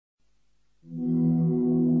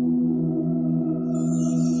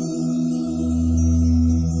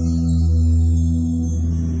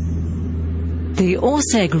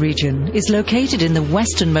Örség region is located in the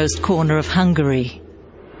westernmost corner of Hungary.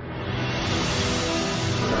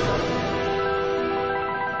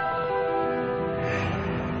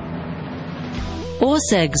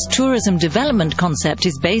 Örség's tourism development concept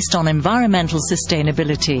is based on environmental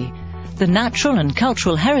sustainability. The natural and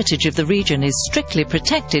cultural heritage of the region is strictly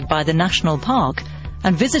protected by the national park,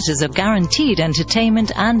 and visitors are guaranteed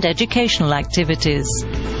entertainment and educational activities.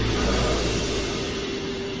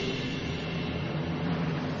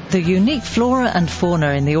 The unique flora and fauna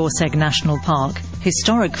in the Örség National Park,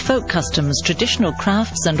 historic folk customs, traditional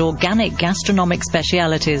crafts and organic gastronomic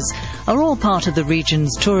specialities are all part of the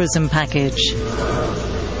region's tourism package.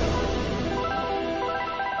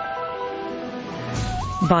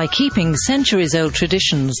 By keeping centuries-old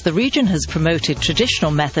traditions, the region has promoted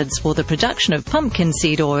traditional methods for the production of pumpkin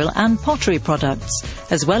seed oil and pottery products,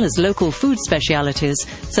 as well as local food specialities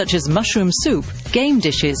such as mushroom soup, game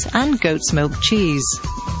dishes and goat's milk cheese.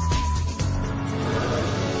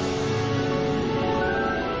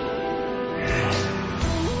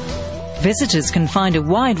 Visitors can find a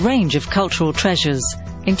wide range of cultural treasures,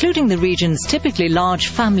 including the region's typically large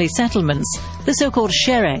family settlements, the so-called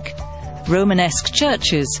Szereg, Romanesque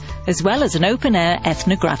churches, as well as an open-air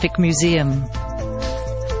ethnographic museum.